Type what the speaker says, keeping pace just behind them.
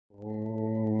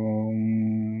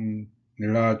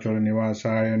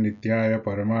नीलाचलनिवासाय नित्याय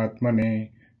परमात्मने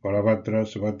बलभद्र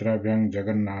सुभद्राभ्यां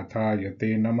जगन्नाथाय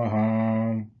ते नमः.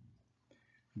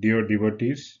 Dear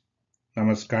devotees,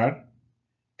 Namaskar.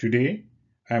 Today,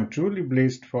 I am truly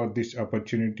blessed for this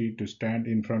opportunity to stand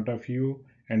in front of you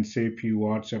and say a few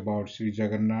words about Sri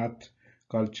Jagannath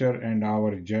culture and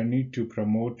our journey to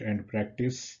promote and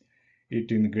practice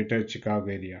it in Greater Chicago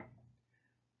area.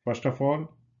 First of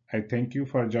all, I thank you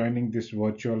for joining this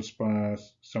virtual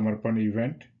Samarpan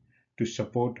event to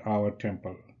support our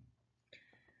temple.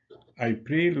 I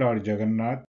pray Lord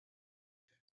Jagannath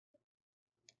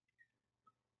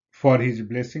for his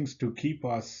blessings to keep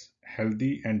us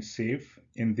healthy and safe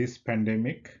in this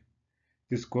pandemic.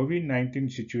 This COVID-19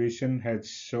 situation has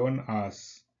shown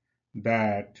us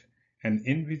that an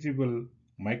invisible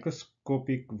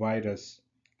microscopic virus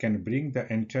can bring the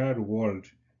entire world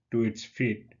to its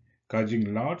feet,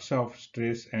 causing lots of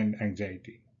stress and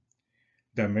anxiety.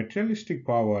 The materialistic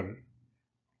power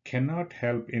cannot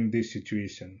help in this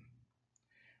situation,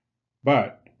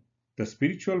 but the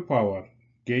spiritual power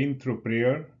gained through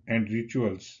prayer and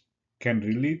rituals can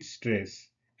release stress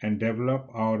and develop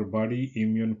our body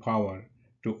immune power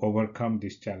to overcome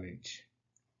this challenge.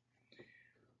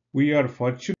 We are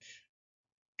fortunate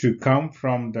to come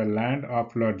from the land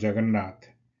of Lord Jagannath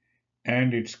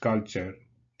and its culture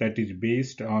that is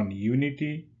based on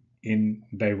unity in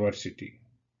diversity.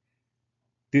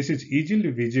 This is easily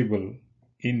visible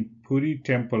in Puri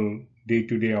temple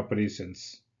day-to-day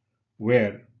operations,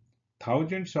 where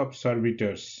thousands of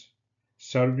servitors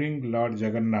serving Lord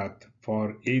Jagannath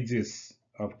for ages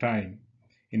of time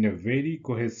in a very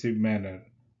cohesive manner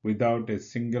without a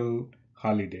single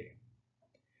holiday.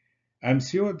 I am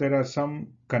sure there are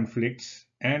some conflicts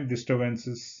and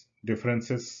differences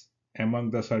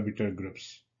among the servitor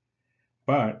groups.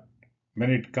 But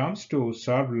when it comes to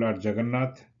serve Lord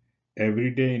Jagannath every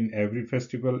day in every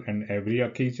festival and every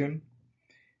occasion,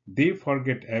 they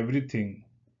forget everything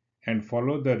and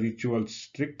follow the rituals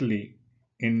strictly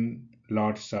in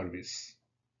Lord's service.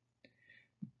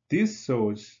 This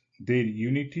shows their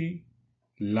unity,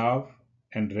 love,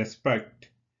 and respect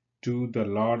to the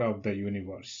Lord of the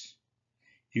universe.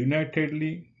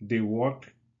 Unitedly, they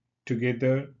work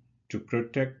together to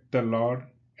protect the Lord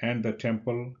and the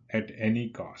temple at any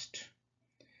cost.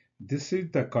 This is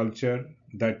the culture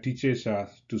that teaches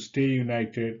us to stay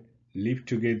united, live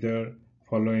together,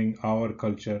 following our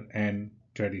culture and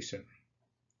tradition.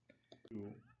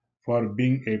 For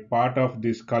being a part of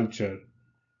this culture,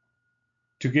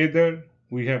 together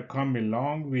we have come a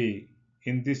long way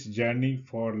in this journey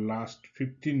for last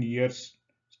 15 years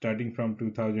starting from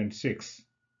 2006.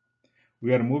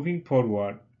 We are moving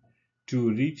forward to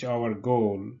reach our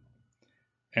goal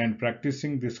and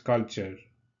practicing this culture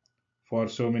for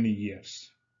so many years.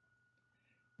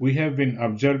 We have been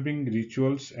observing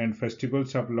rituals and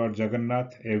festivals of Lord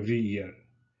Jagannath every year.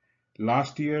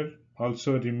 Last year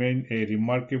also remained a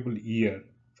remarkable year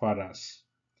for us.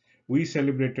 We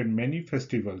celebrated many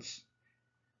festivals,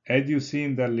 as you see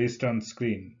in the list on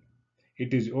screen.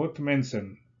 It is worth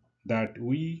mention that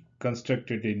we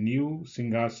constructed a new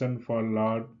Singhasan for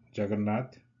Lord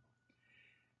Jagannath.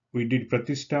 We did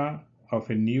Pratishtha of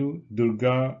a new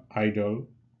Durga idol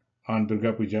on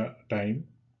Durga Puja time,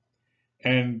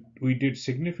 and we did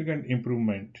significant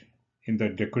improvement in the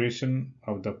decoration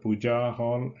of the puja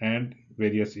hall and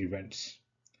various events.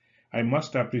 I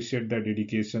must appreciate the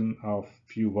dedication of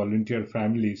few volunteer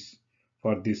families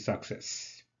for this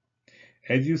success.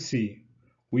 As you see,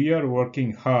 we are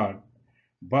working hard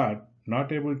but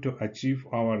not able to achieve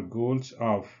our goals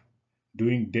of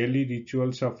doing daily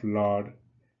rituals of Lord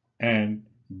and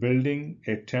building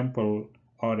a temple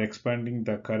or expanding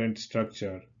the current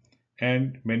structure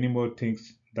and many more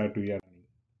things that we are doing.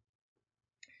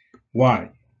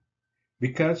 Why?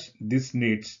 Because this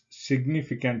needs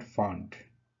significant fund.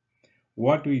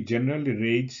 What we generally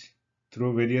raise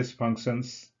through various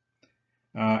functions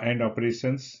and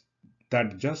operations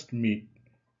that just meet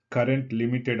current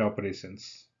limited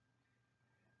operations.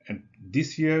 And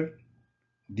this year,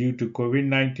 due to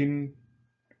COVID-19,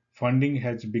 funding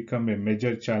has become a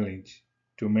major challenge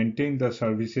to maintain the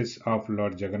services of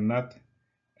Lord Jagannath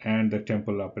and the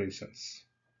temple operations.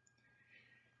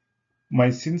 My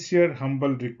sincere,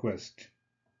 humble request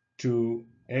to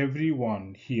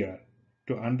everyone here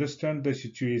to understand the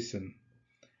situation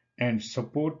and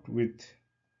support with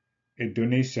a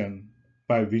donation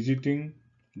by visiting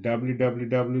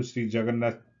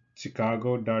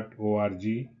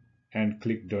www.srijagannathchicago.org and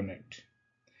click donate.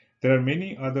 There are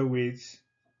many other ways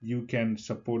you can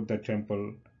support the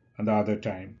temple on the other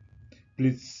time.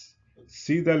 Please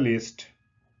see the list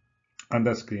on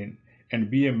the screen and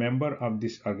be a member of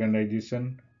this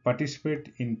organization,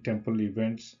 participate in temple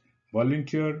events,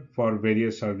 volunteer for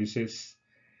various services.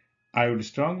 I would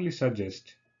strongly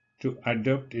suggest to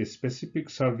adopt a specific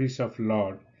service of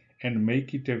Lord and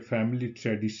make it a family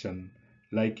tradition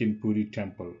like in Puri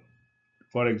temple.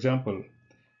 For example,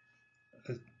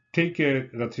 take a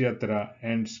Rath Yatra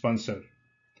and sponsor.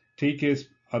 Take a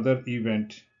other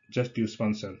event, just you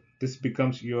sponsor. This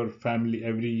becomes your family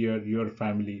every year. Your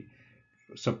family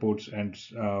supports and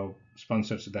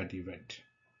sponsors that event.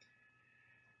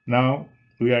 Now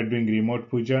we are doing remote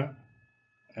puja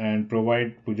and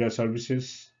provide puja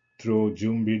services through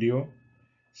Zoom video.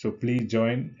 So please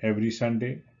join every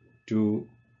Sunday to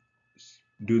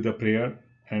do the prayer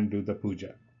and do the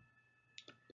puja.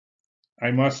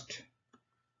 I must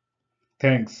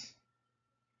thanks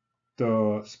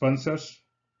the sponsors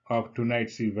of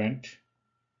tonight's event.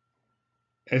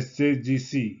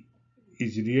 SJSGC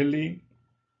is really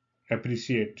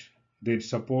appreciate their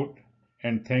support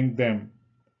and thank them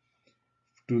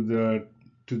to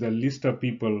the list of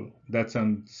people that's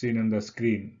seen on the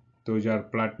screen. Those are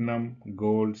platinum,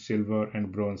 gold, silver,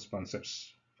 and bronze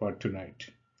sponsors for tonight.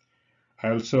 I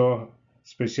also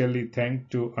specially thank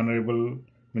to Honorable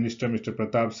Minister Mr.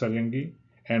 Pratap Saryangi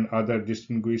and other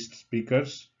distinguished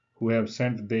speakers who have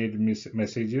sent their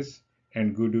messages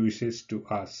and good wishes to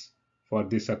us for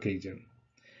this occasion.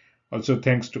 Also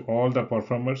thanks to all the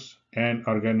performers and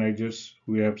organizers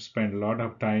who have spent a lot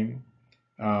of time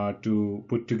to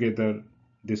put together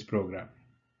this program.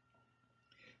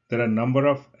 There are a number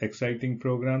of exciting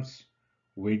programs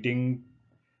waiting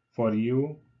for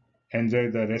you.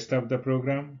 Enjoy the rest of the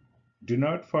program. Do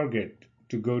not forget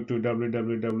to go to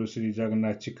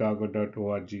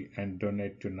www.srijagannathchicago.org and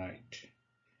donate tonight.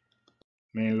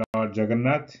 May Lord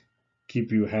Jagannath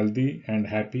keep you healthy and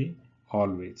happy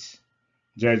always.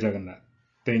 Jai Jagannath.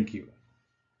 Thank you.